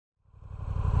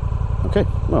Okay,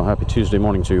 well, happy Tuesday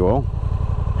morning to you all.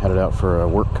 Headed out for a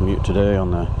work commute today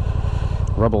on the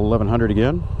REBEL1100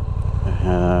 again.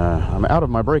 I'm out of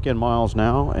my break-in miles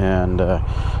now and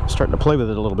starting to play with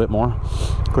it a little bit more.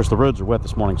 Of course, the roads are wet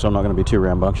this morning, so I'm not going to be too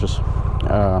rambunctious.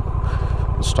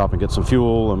 Stop and get some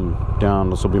fuel. I'm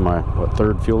down. This will be my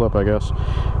third fuel up, I guess.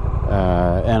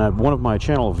 And one of my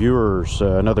channel viewers,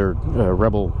 another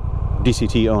Rebel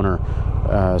DCT owner,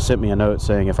 sent me a note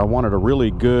saying if I wanted a really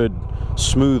good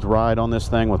smooth ride on this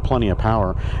thing with plenty of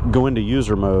power, go into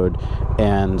user mode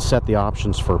and set the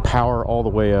options for power all the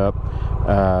way up,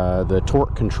 the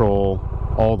torque control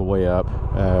all the way up,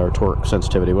 or torque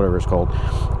sensitivity, whatever it's called,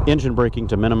 engine braking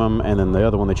to minimum, and then the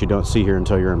other one that you don't see here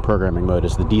until you're in programming mode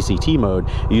is the DCT mode.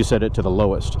 You set it to the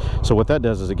lowest. So what that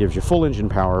does is it gives you full engine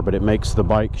power, but it makes the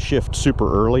bike shift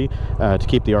super early to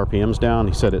keep the RPMs down.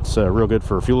 He said it's real good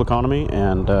for fuel economy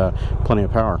and plenty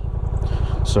of power.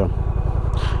 So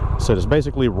it's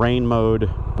basically rain mode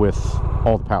with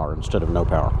all the power instead of no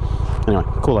power. Anyway,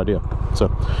 cool idea. So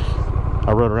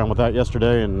I rode around with that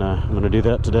yesterday, and I'm going to do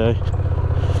that today.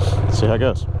 See how it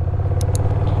goes.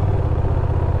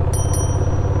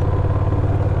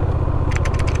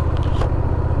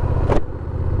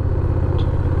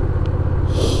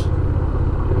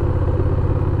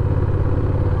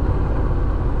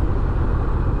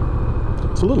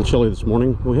 It's a little chilly this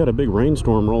morning. We had a big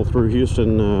rainstorm roll through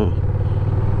Houston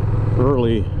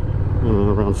early,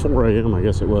 around 4 a.m. I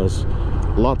guess it was.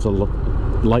 Lots of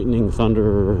lightning,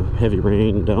 thunder, heavy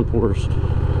rain, downpours.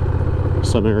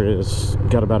 Some areas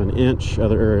got about an inch,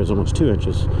 other areas almost 2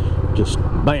 inches. Just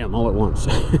bam, all at once.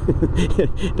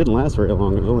 It didn't last very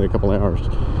long. It was only a couple hours.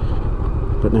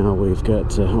 But now we've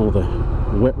got all the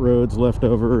wet roads left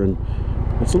over, and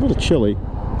it's a little chilly.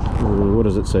 What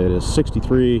does it say? It is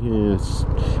 63. Yeah, it's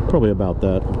probably about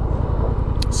that.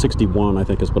 61, I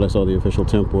think, is what I saw the official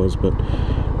temp was. But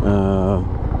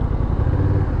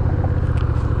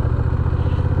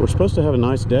we're supposed to have a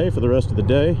nice day for the rest of the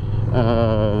day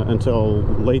until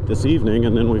late this evening,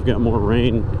 and then we've got more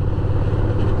rain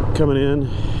coming in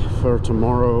for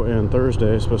tomorrow and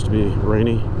Thursday. It's supposed to be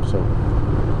rainy, so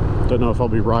don't know if I'll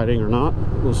be riding or not.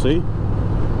 We'll see.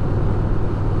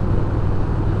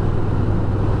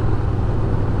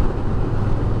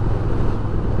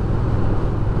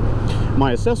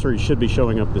 My accessories should be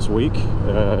showing up this week,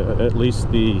 at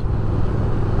least the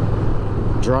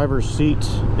driver's seat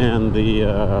and the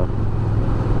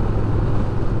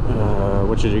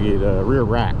what should you get, rear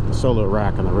rack, the solo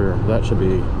rack in the rear. That should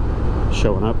be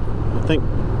showing up, I think,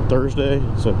 Thursday,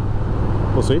 so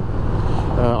we'll see.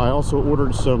 I also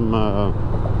ordered some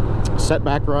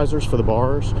setback risers for the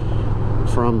bars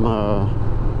from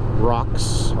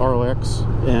ROX,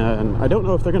 and I don't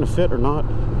know if they're going to fit or not.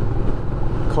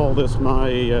 Call this my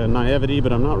naivety,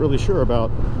 but I'm not really sure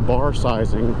about bar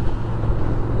sizing.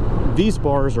 These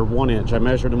bars are 1 inch. I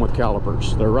measured them with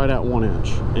calipers. They're right at 1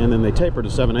 inch, and then they taper to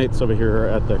 7/8 over here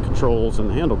at the controls and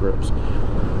the handle grips.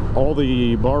 All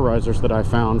the bar risers that I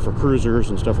found for cruisers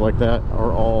and stuff like that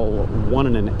are all 1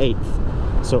 1/8.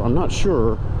 So I'm not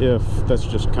sure if that's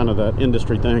just kind of that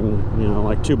industry thing, you know,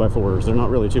 like 2x4s. They're not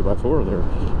really 2x4. They're,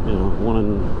 you know,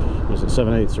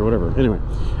 7/8 or whatever. Anyway,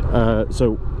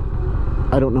 so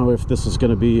I don't know if this is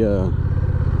going to be a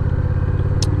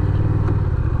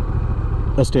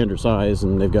standard size,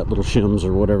 and they've got little shims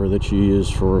or whatever that you use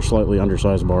for slightly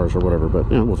undersized bars or whatever, but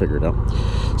you know, we'll figure it out.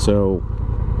 So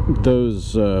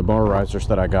those bar risers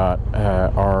that I got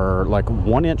are like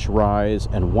 1 inch rise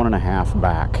and 1.5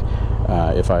 back,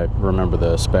 if I remember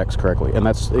the specs correctly, and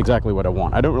that's exactly what I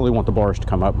want. I don't really want the bars to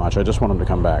come up much. I just want them to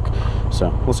come back.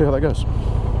 So we'll see how that goes.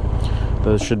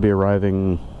 Those should be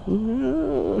arriving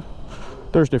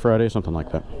Thursday, Friday, something like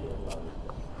that.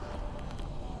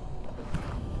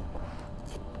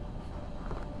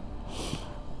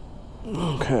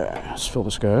 Okay, let's fill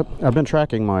this guy up. I've been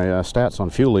tracking my stats on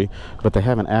Fuelie, but they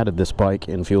haven't added this bike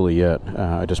in Fuelie yet.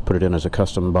 I just put it in as a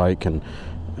custom bike and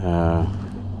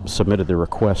submitted the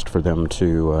request for them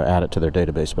to add it to their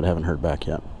database, but I haven't heard back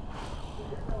yet.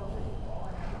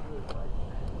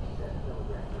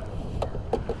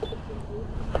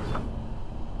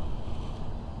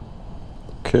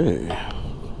 Okay,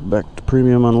 back to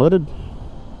premium unleaded.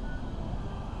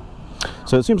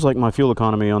 So it seems like my fuel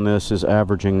economy on this is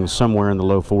averaging somewhere in the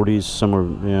low 40s,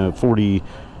 somewhere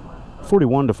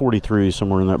 41 to 43,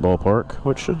 somewhere in that ballpark,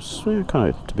 which is kind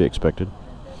of to be expected.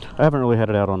 I haven't really had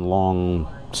it out on long,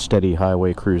 steady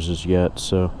highway cruises yet,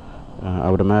 so I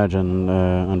would imagine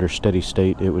under steady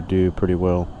state it would do pretty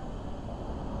well.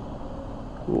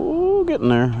 Ooh, getting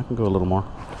there. I can go a little more.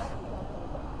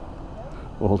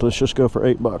 Well, let's just go for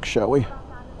 $8, shall we?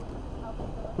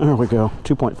 There we go,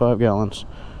 2.5 gallons.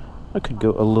 I could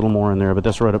go a little more in there, but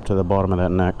that's right up to the bottom of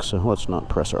that neck, so let's not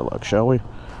press our luck, shall we?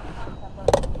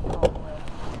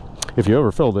 If you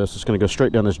overfill this, it's going to go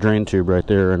straight down this drain tube right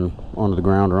there and onto the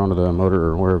ground or onto the motor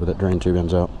or wherever that drain tube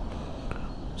ends out.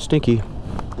 Stinky.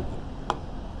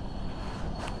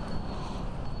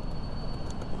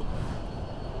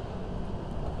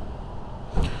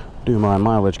 Do my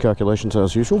mileage calculations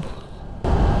as usual.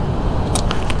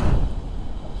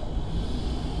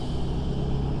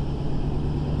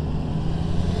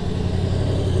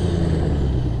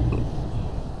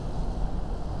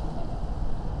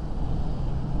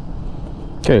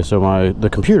 Okay, so the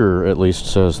computer at least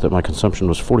says that my consumption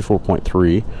was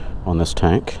 44.3 on this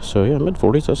tank. So yeah,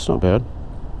 mid-40s, that's not bad.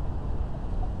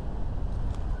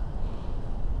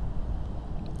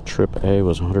 Trip A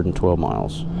was 112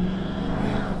 miles.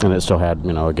 And it still had,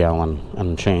 you know, a gallon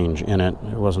and change in it.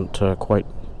 It wasn't quite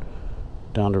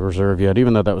down to reserve yet.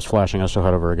 Even though that was flashing, I still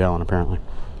had over a gallon apparently.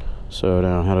 So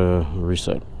now how to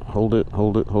reset. Hold it,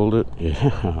 hold it, hold it.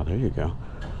 Yeah, there you go.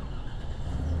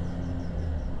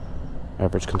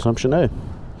 Average consumption A.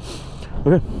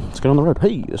 Okay, let's get on the road.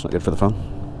 Hey, that's not good for the phone.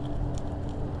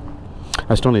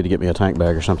 I still need to get me a tank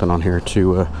bag or something on here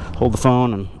to hold the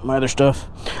phone and my other stuff.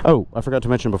 Oh, I forgot to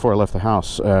mention before I left the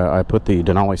house, I put the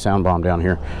Denali sound bomb down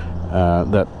here.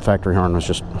 That factory horn was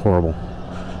just horrible.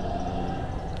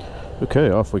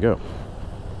 Okay, off we go.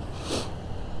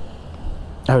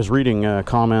 I was reading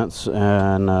comments,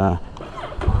 and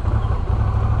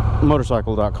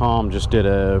motorcycle.com just did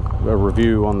a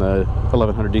review on the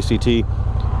 1100 DCT,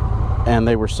 and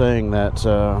they were saying that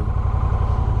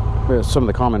some of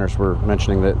the commenters were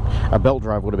mentioning that a belt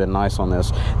drive would have been nice on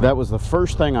this. That was the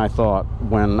first thing I thought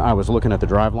when I was looking at the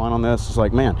drive line on this. It's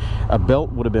like, man, a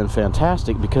belt would have been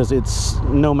fantastic because it's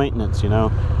no maintenance, you know,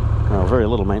 well, very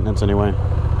little maintenance anyway.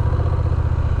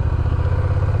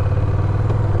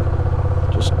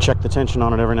 Just check the tension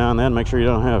on it every now and then. Make sure you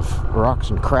don't have rocks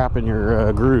and crap in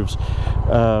your grooves.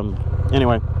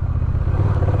 Anyway,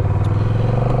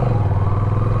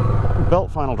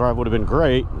 belt final drive would have been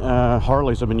great.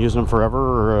 Harleys have been using them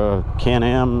forever.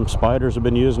 Can-Am Spiders have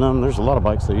been using them. There's a lot of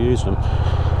bikes that use them.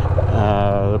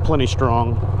 They're plenty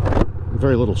strong.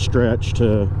 Very little stretch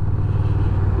to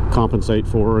compensate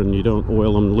for, and you don't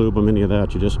oil them, lube them, any of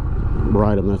that. You just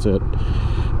ride them. That's it.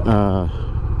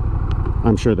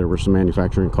 I'm sure there were some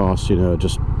manufacturing costs, you know,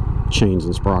 just chains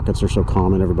and sprockets are so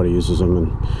common, everybody uses them,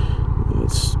 and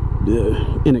it's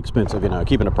inexpensive, you know,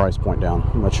 keeping a price point down,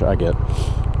 which I get.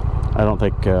 I don't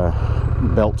think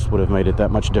belts would have made it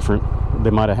that much different. They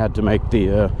might have had to make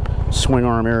the swing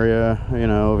arm area, you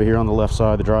know, over here on the left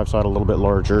side, the drive side, a little bit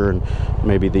larger, and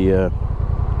maybe the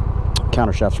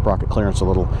countershaft sprocket clearance a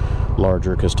little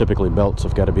larger, because typically belts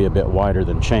have got to be a bit wider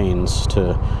than chains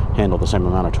to handle the same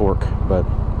amount of torque. But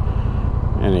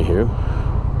anywho,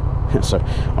 so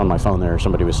on my phone there,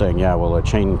 somebody was saying, yeah, well, a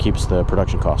chain keeps the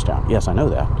production cost down. Yes, I know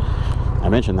that. I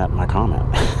mentioned that in my comment.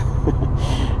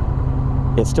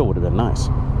 It still would have been nice.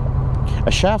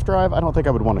 A shaft drive, I don't think I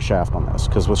would want a shaft on this,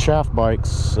 because with shaft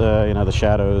bikes, you know, the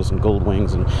Shadows and Gold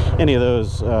Wings and any of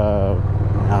those,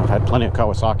 I've had plenty of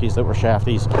Kawasaki's that were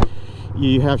shafties.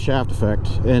 You have shaft effect,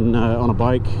 and on a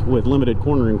bike with limited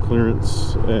cornering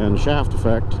clearance and shaft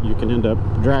effect, you can end up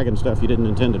dragging stuff you didn't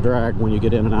intend to drag when you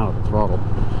get in and out of the throttle.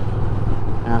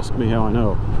 Ask me how I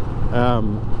know.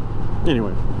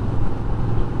 Anyway,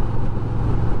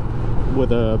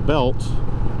 with a belt,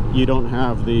 you don't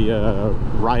have the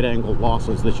right angle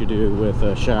losses that you do with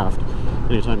a shaft.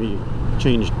 Anytime you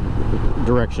change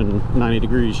direction 90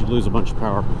 degrees, you lose a bunch of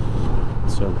power.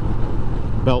 So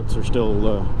belts are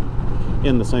still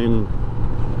in the same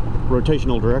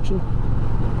rotational direction.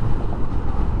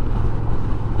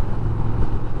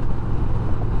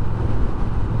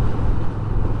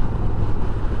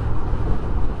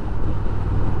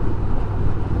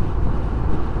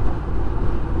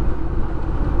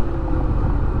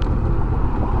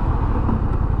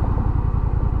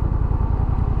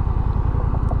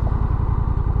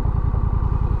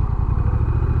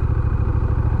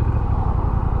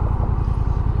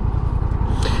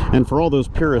 And for all those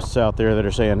purists out there that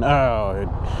are saying, oh,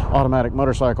 automatic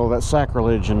motorcycle, that's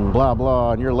sacrilege and blah,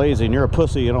 blah, and you're lazy and you're a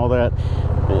pussy and all that.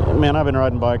 Man, I've been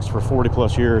riding bikes for 40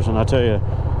 plus years, and I tell you,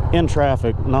 in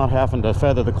traffic, not having to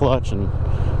feather the clutch and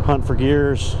hunt for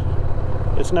gears,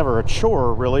 it's never a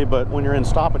chore really, but when you're in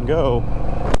stop and go,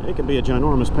 it can be a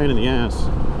ginormous pain in the ass.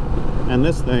 And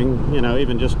this thing, you know,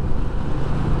 even just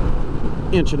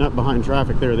inching up behind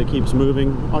traffic there that keeps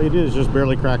moving, all you do is just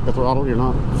barely crack the throttle. You're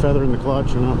not feathering the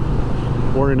clutch, you're not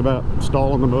worrying about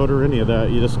stalling the motor, any of that.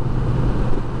 You just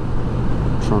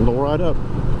trundle right up.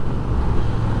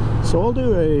 So I'll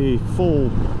do a full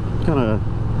kind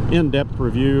of in-depth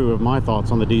review of my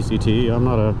thoughts on the DCT. I'm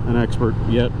not an expert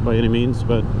yet by any means,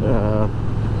 but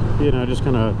you know, just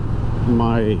kind of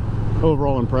my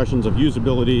overall impressions of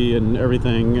usability and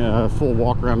everything, full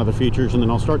walk around of the features, and then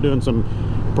I'll start doing some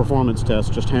performance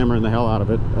tests, just hammering the hell out of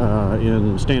it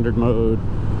in standard mode,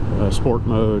 sport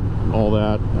mode, all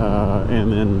that,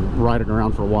 and then ride it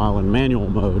around for a while in manual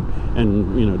mode,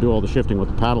 and you know, do all the shifting with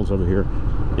the paddles over here,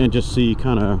 and just see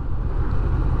kind of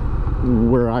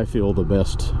where I feel the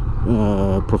best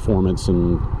performance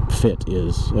and fit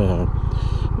is.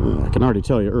 I can already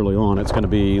tell you early on it's going to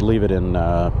be leave it in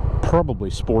probably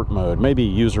sport mode, maybe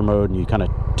user mode, and you kind of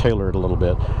tailor it a little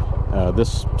bit.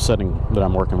 This setting that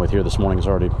I'm working with here this morning is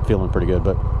already feeling pretty good,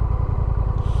 but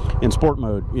in sport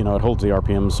mode, you know, it holds the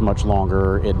RPMs much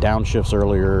longer, it downshifts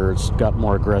earlier, it's got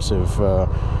more aggressive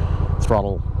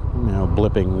throttle, you know,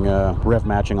 blipping, rev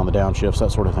matching on the downshifts,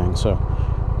 that sort of thing. So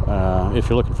if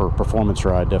you're looking for a performance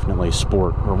ride, definitely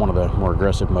sport or one of the more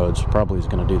aggressive modes probably is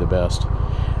going to do the best.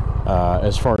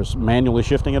 As far as manually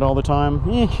shifting it all the time,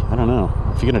 I don't know.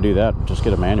 If you're going to do that, just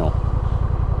get a manual.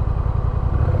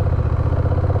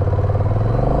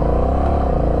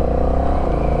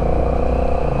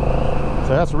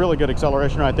 So that's really good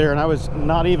acceleration right there, and I was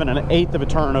not even an eighth of a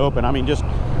turn open. I mean, just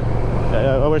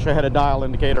I wish I had a dial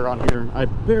indicator on here. I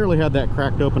barely had that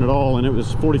cracked open at all, and it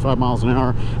was 45 miles an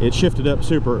hour. It shifted up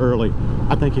super early.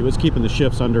 I think it was keeping the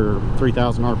shifts under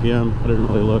 3,000 RPM. I didn't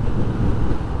really look.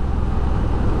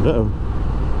 Uh-oh.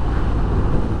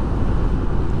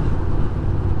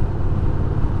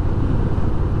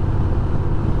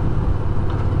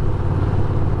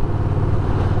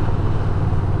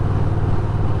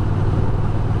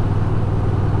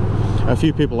 A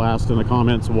few people asked in the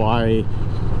comments why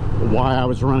I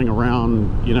was running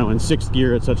around, you know, in 6th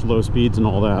gear at such low speeds and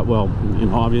all that. Well, you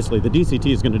know, obviously the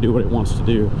DCT is going to do what it wants to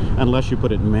do unless you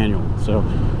put it in manual. So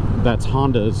that's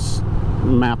Honda's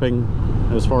mapping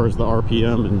as far as the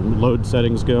RPM and load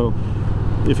settings go.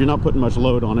 If you're not putting much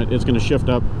load on it, it's going to shift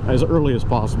up as early as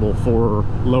possible for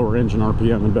lower engine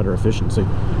RPM and better efficiency.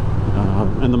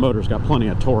 And the motor's got plenty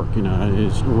of torque, you know, you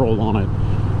just roll on it.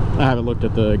 I haven't looked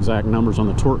at the exact numbers on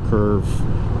the torque curve,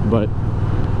 but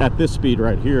at this speed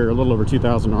right here, a little over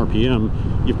 2,000 RPM,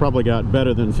 you've probably got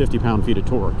better than 50 pound-feet of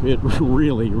torque. It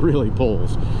really, really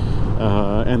pulls.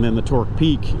 And then the torque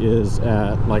peak is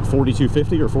at like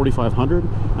 4,250 or 4,500,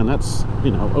 and that's,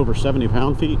 you know, over 70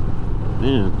 pound-feet.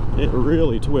 Man, it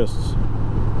really twists.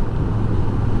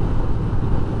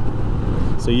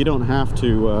 So you don't have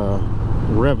to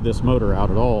rev this motor out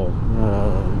at all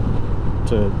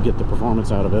to get the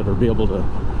performance out of it or be able to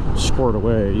squirt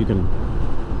away. You can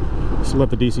just let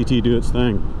the DCT do its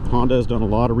thing. Honda has done a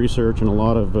lot of research and a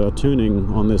lot of tuning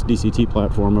on this DCT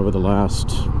platform over the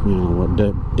last, you know,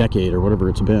 what, decade or whatever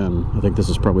it's been. I think this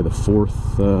is probably the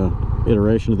 4th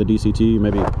iteration of the DCT,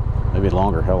 maybe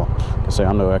longer. Hell, I can say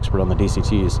I'm no expert on the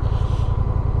DCTs.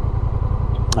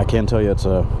 I can tell you it's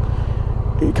a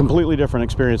completely different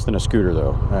experience than a scooter,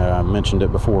 though. I mentioned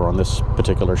it before on this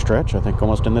particular stretch, I think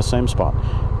almost in this same spot.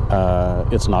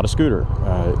 It's not a scooter.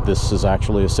 This is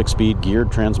actually a 6-speed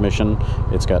geared transmission.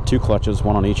 It's got 2 clutches,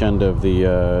 one on each end of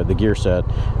the gear set.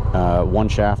 One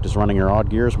shaft is running your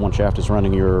odd gears, one shaft is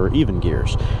running your even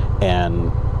gears.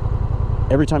 And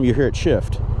every time you hear it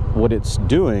shift, what it's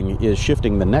doing is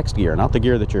shifting the next gear, not the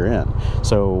gear that you're in.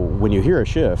 So when you hear a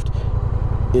shift,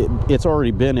 it's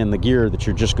already been in the gear that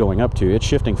you're just going up to. It's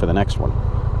shifting for the next one.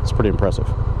 It's pretty impressive.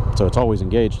 So it's always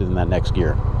engaged in that next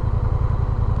gear.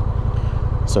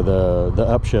 So the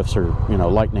upshifts are, you know,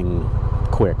 lightning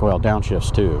quick. Well,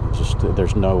 downshifts too. Just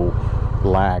there's no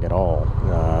lag at all.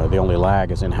 The only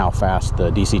lag is in how fast the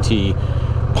DCT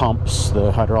pumps,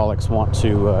 the hydraulics want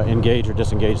to engage or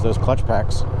disengage those clutch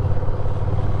packs.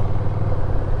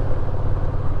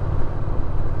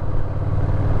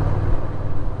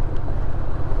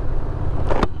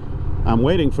 I'm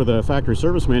waiting for the factory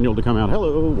service manual to come out.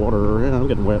 Hello, water. Yeah, I'm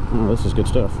getting wet. Oh, this is good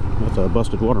stuff. That's a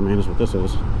busted water main is what this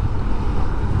is.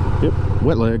 Yep,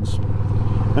 wet legs.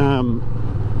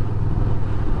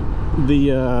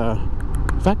 The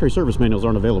factory service manuals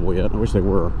aren't available yet. I wish they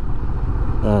were.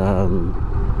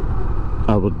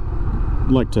 I would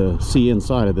like to see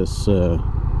inside of this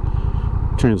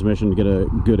transmission to get a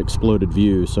good exploded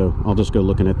view, so I'll just go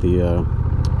looking at the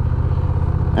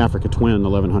Africa Twin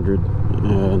 1100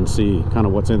 and see kind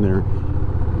of what's in there.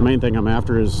 The main thing I'm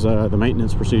after is the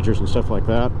maintenance procedures and stuff like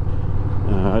that.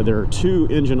 There are 2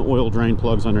 engine oil drain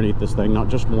plugs underneath this thing, not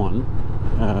just one.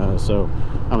 So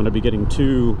I'm going to be getting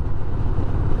 2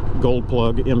 gold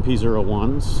plug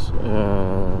MP01s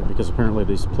because apparently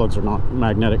these plugs are not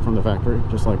magnetic from the factory,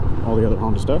 just like all the other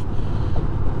Honda stuff.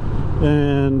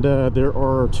 And there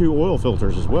are 2 oil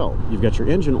filters as well. You've got your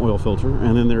engine oil filter,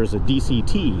 and then there's a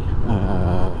DCT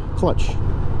clutch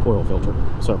oil filter.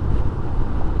 So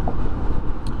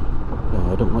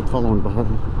I don't like following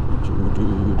behind.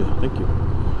 Dude, thank you.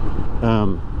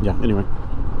 Yeah, anyway.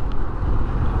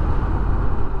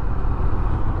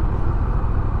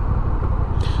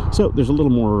 So there's a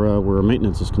little more where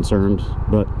maintenance is concerned,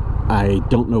 but I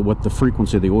don't know what the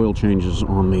frequency of the oil changes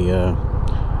on the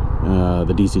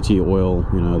DCT oil,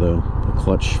 you know, the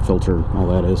clutch filter, all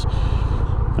that is.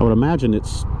 I would imagine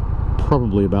it's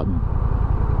probably about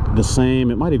the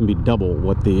same. It might even be double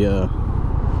what the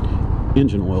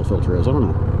engine oil filter is. I don't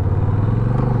know.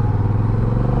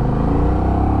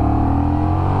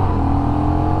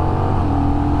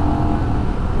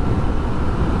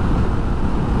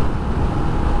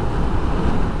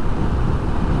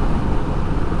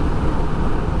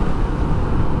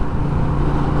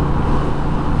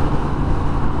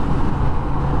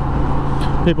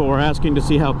 People were asking to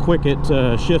see how quick it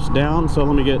shifts down, so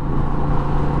let me get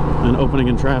an opening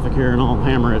in traffic here and I'll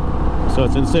hammer it. So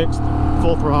it's in 6th,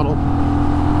 full throttle,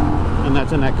 and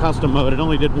that's in that custom mode. It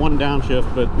only did 1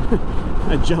 downshift, but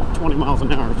I jumped 20 miles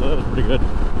an hour, so that was pretty good.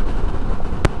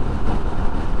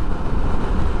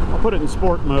 I'll put it in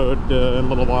sport mode in a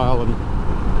little while and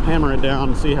hammer it down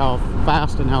and see how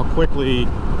fast and how quickly, you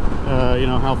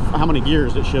know, how many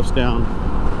gears it shifts down.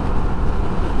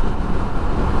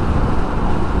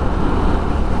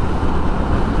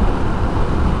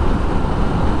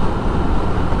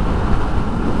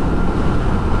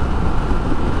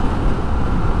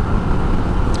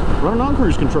 Running on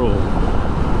cruise control.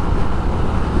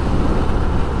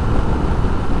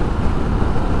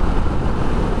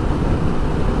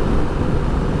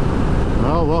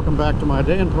 Well, welcome back to my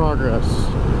day in progress.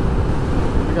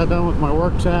 I got done with my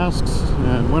work tasks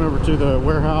and went over to the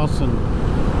warehouse and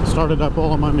started up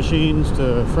all of my machines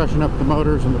to freshen up the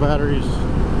motors and the batteries.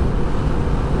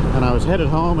 And I was headed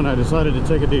home and I decided to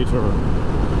take a detour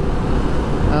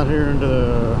out here into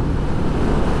the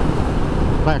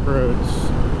back roads,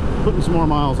 putting some more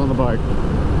miles on the bike.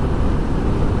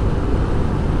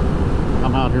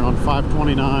 I'm out here on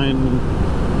 529,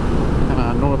 kind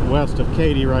of northwest of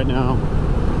Katy right now.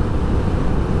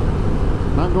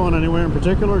 Not going anywhere in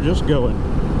particular, just going.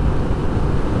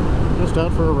 Just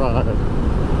out for a ride.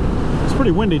 It's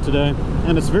pretty windy today,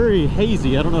 and it's very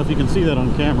hazy. I don't know if you can see that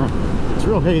on camera. It's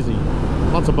real hazy.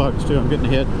 Lots of bugs too. I'm getting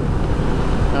hit.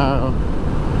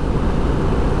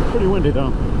 Pretty windy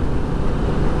though.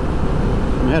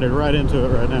 I'm headed right into it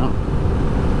right now.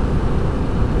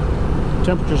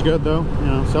 Temperature's good though, you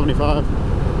know, 75.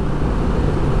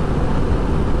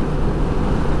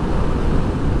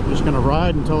 Just gonna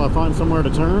ride until I find somewhere to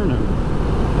turn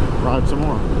and ride some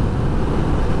more.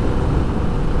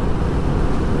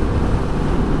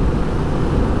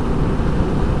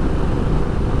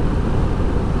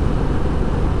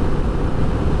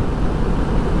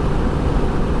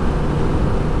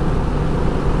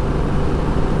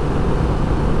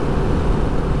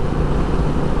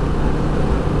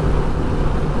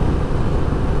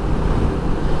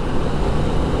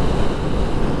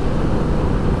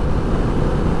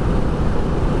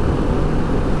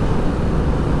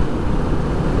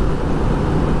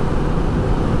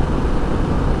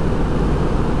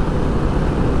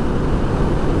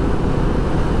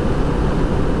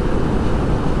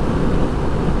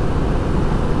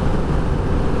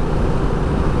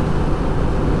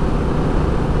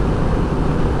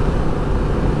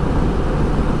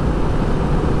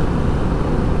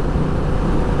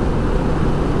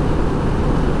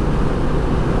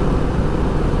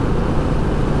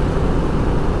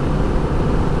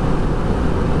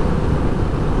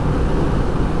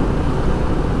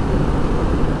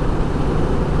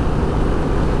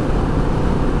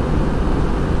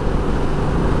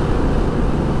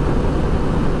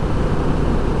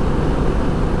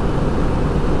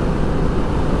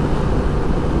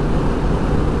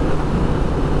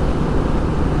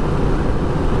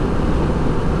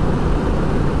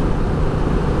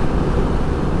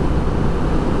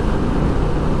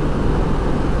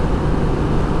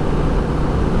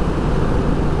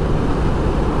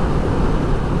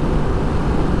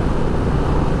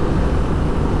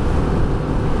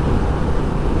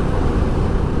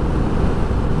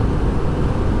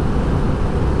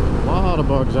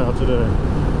 Bugs out today.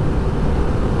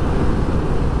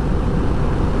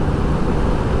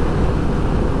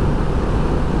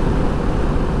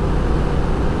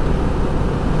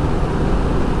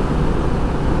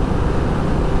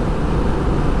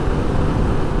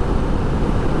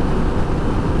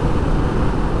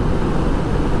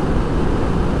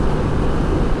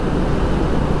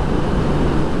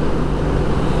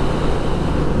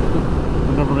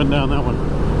 been down that one.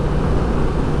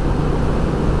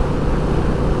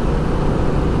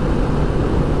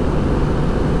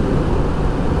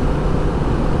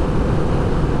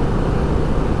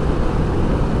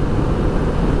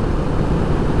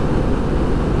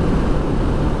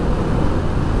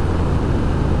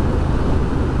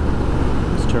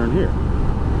 Let's turn here.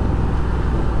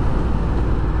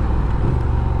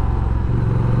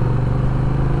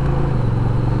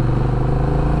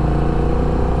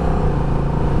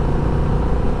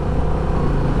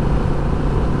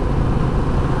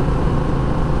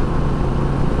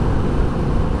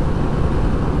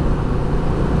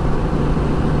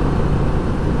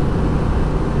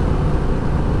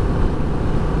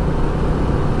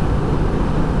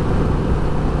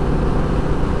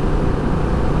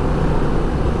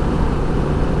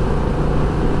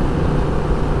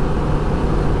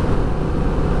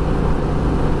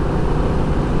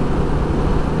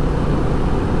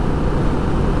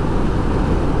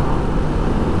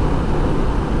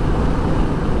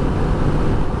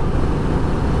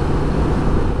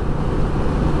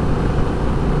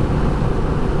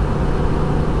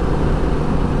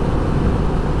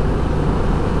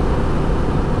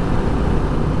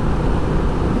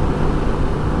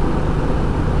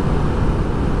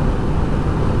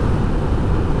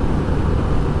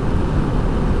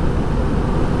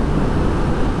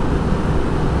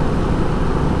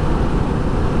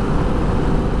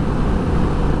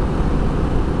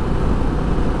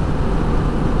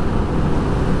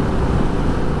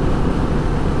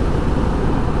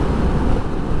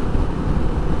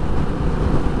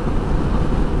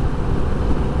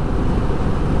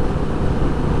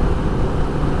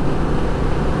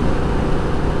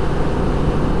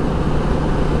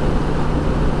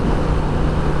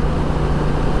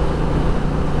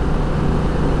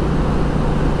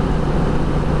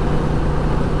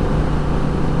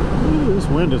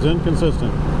 Wind is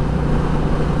inconsistent.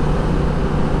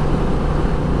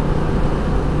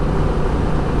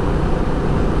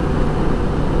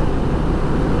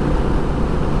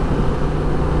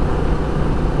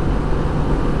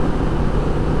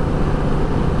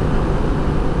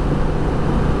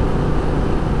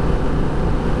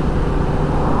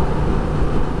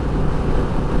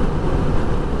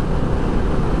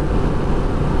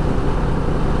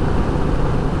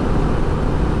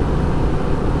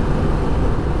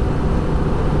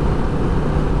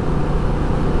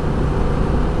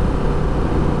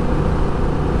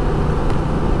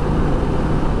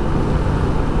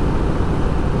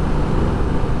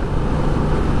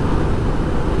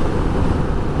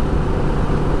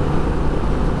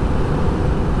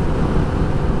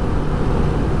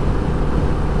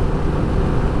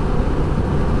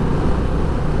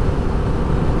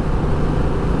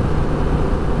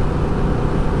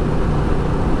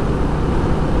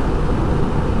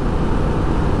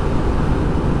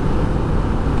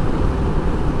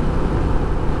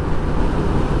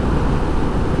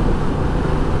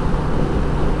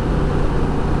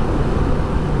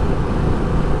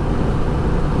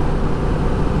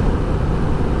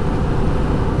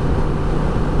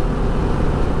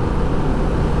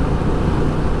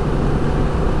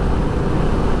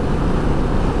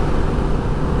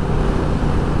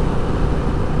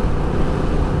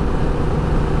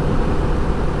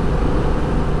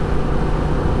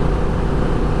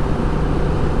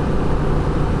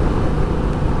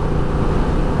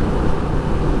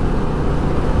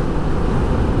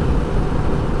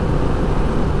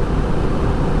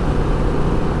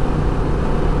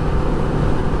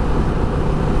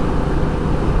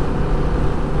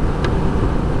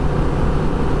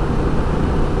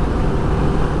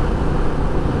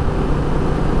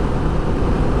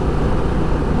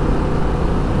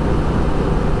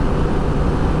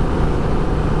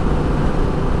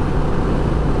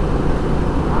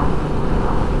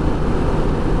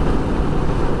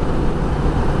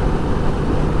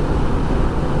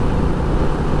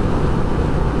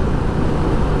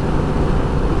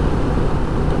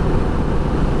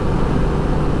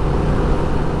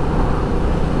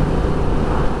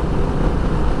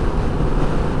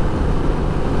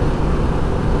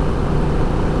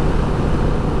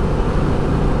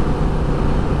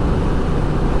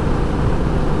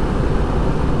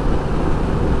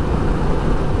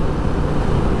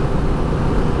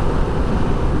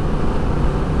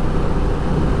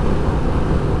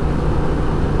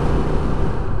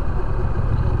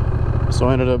 So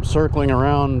I ended up circling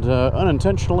around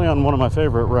unintentionally on one of my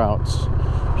favorite routes,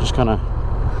 just kind of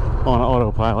on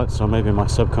autopilot, so maybe my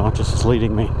subconscious is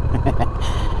leading me.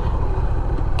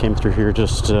 Came through here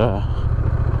just a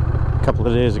couple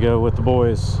of days ago with the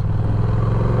boys,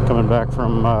 coming back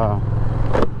from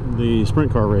the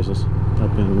sprint car races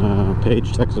up in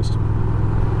Page, Texas.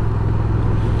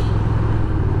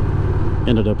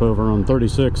 Ended up over on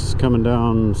 36, coming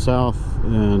down south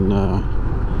and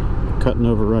cutting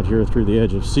over right here through the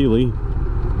edge of Sealy.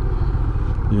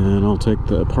 And I'll take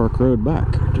the Park Road back,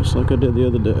 just like I did the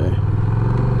other day.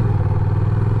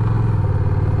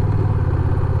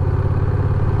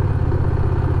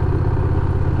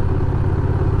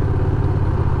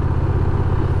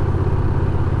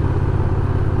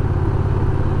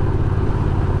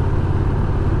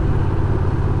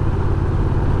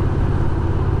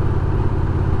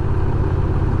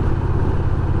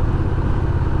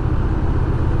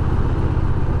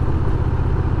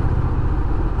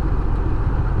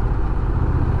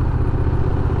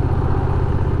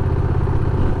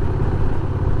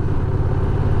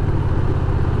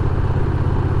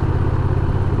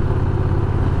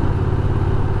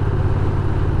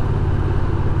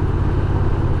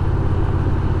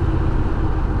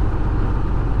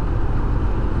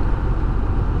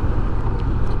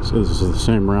 So this is the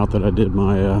same route that I did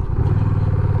my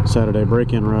Saturday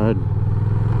break-in ride.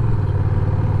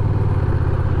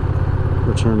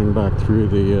 Returning back through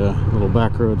the little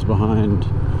back roads behind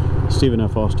Stephen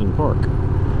F. Austin Park.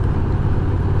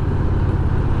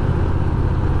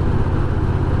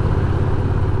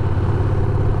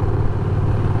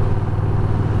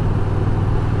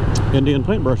 Indian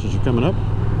paintbrushes are coming up.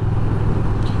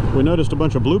 We noticed a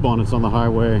bunch of bluebonnets on the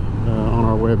highway on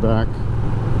our way back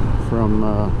from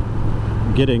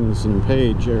Giddings and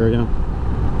Page area.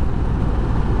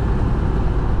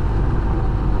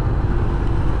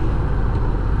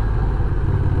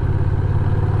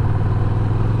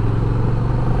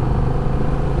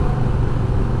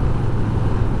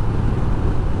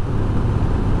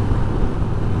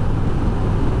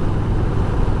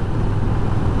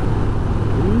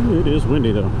 It is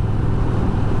windy though.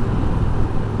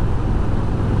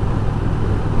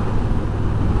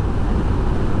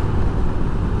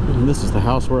 And this is the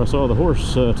house where I saw the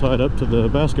horse tied up to the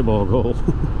basketball goal.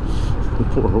 The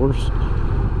poor horse.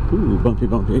 Ooh, bumpy,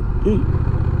 bumpy.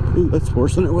 Ooh, that's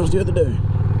worse than it was the other day.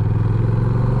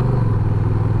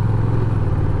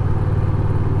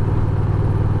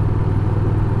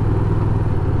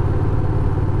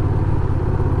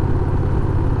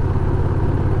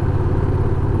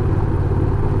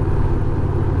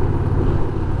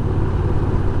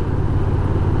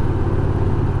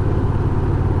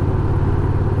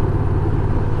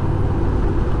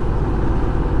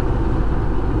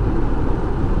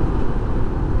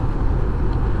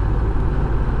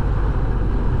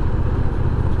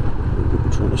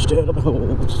 Stay out of the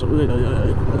hole.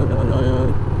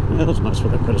 Yeah, that's nice for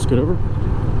that car to scoot over.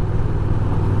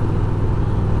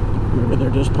 Maybe they're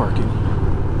just parking.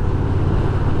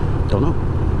 Don't know.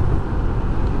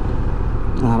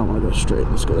 I don't want to go straight.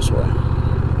 Let's go this way.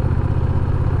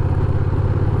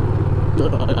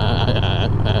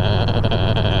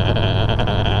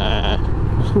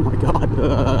 Oh my God.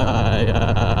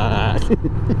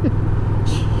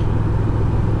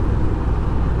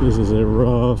 This is a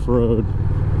rough road.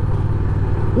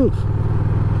 Oof.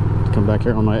 Come back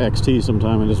here on my XT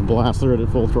sometime and just blast through it at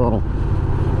full throttle.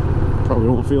 Probably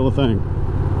won't feel a thing.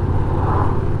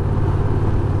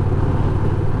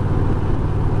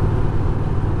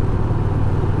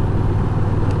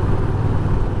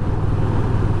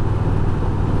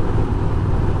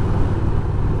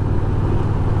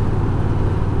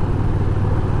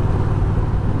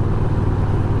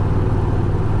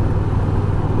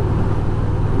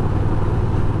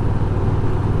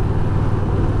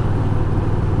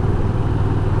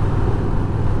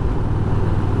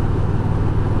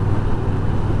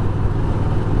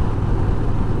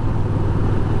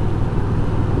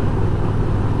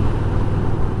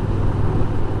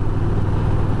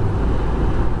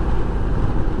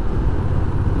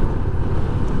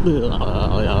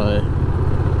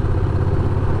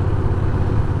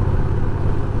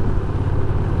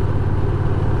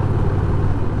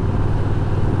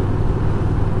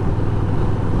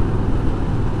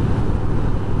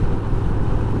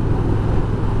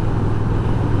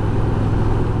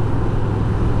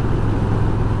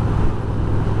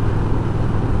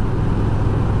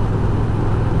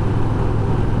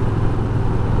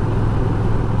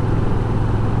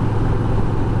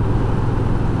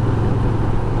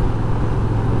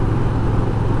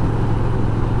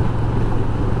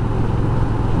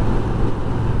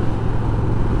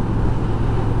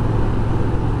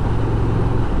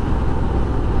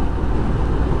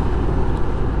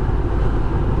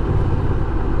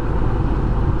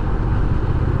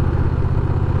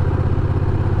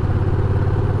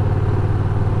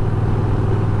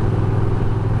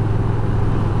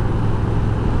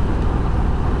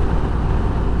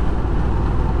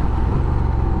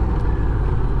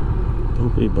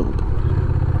 Speed bump.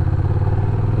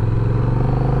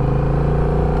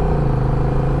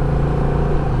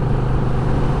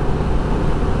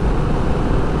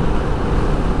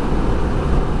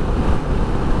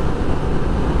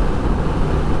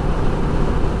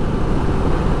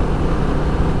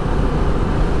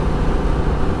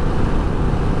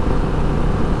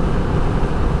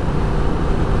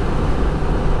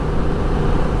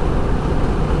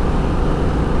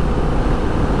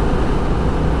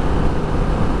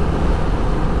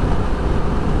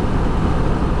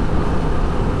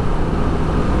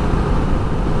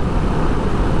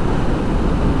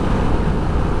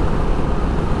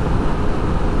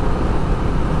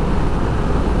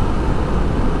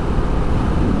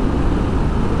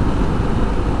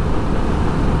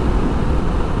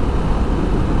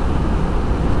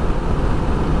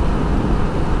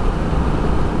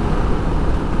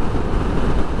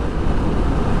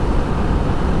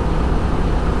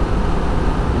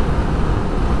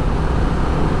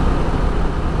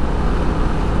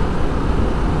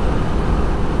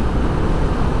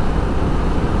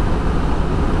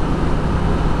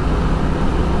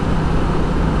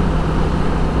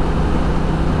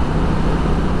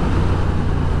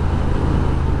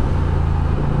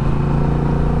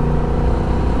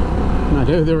 I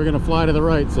knew they were going to fly to the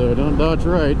right, so don't dodge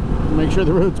right. Make sure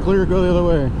the road's clear, go the other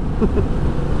way.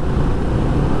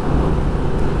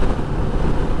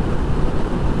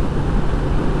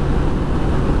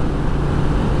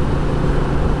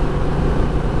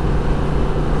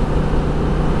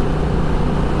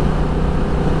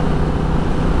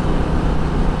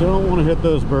 Don't want to hit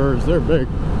those birds, they're big.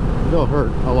 They'll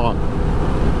hurt a lot.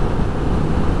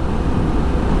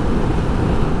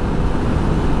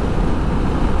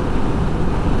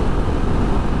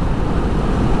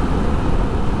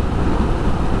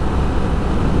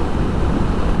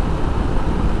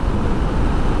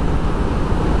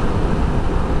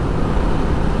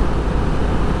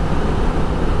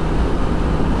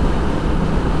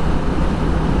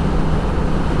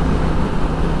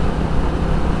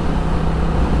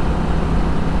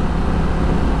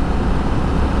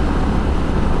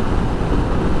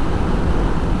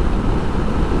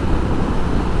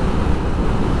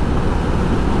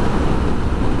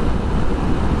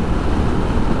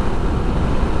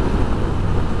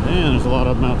 There's a lot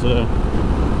of them out today.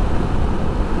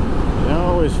 They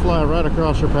always fly right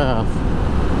across your path.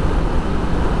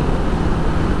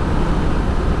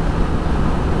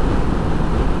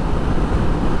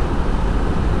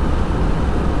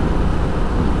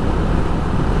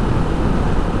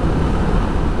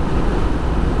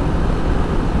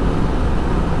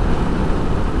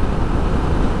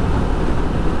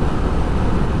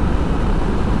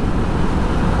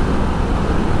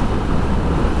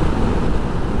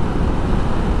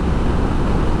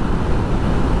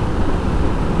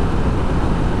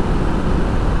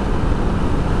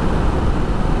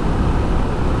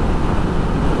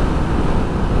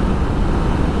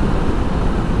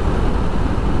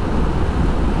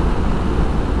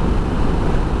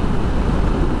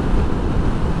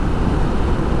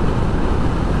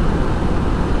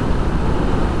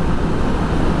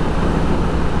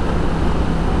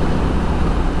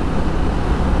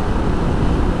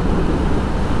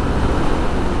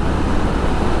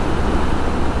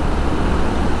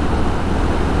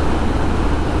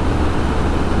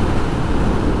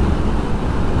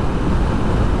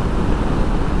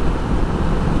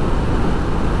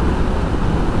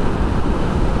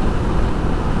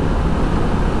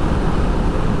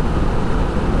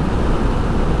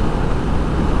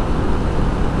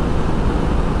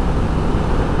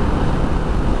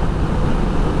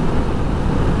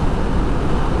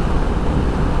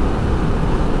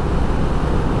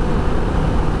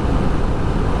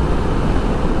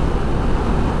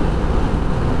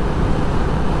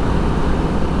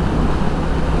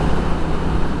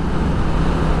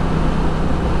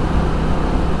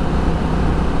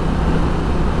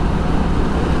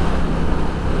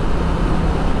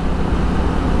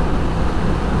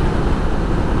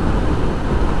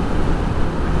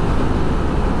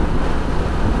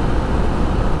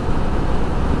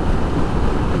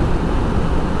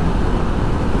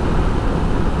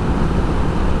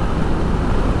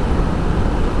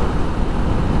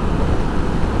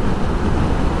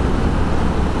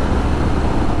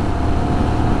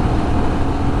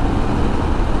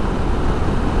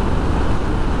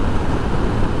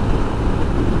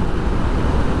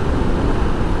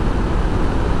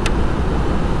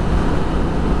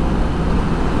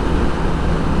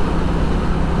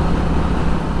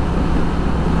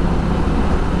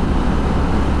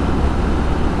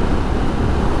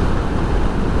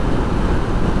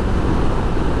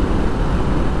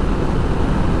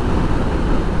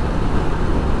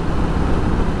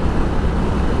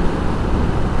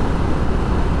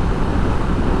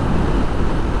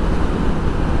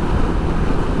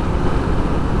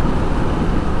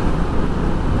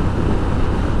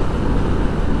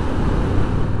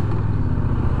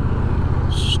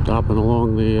 stopping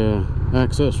along the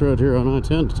access road here on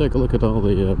I-10 to take a look at all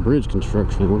the bridge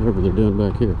construction, whatever they're doing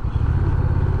back here.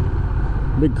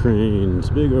 Big cranes,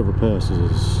 big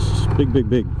overpasses,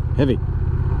 big, heavy.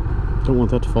 Don't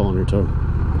want that to fall on your toe.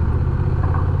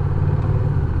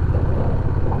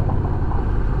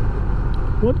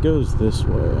 What goes this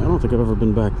way? I don't think I've ever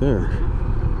been back there.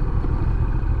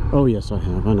 Oh yes, I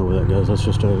have. I know where that goes. That's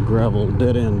just a gravel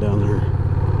dead end down there.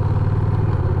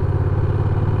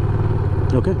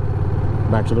 Okay,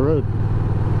 back to the road.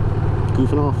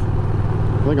 Goofing off.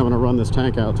 I think I'm going to run this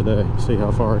tank out today, see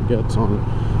how far it gets on,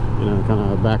 you know,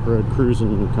 kind of back road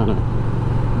cruising kind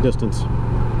of distance.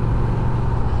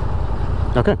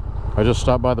 Okay, I just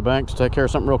stopped by the bank to take care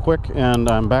of something real quick, and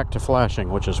I'm back to flashing,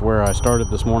 which is where I started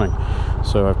this morning.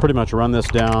 So I've pretty much run this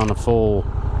down a full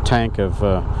tank of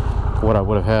what I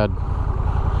would have had,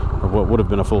 or what would have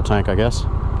been a full tank, I guess.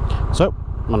 So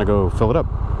I'm going to go fill it up.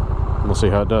 We'll see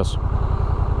how it does.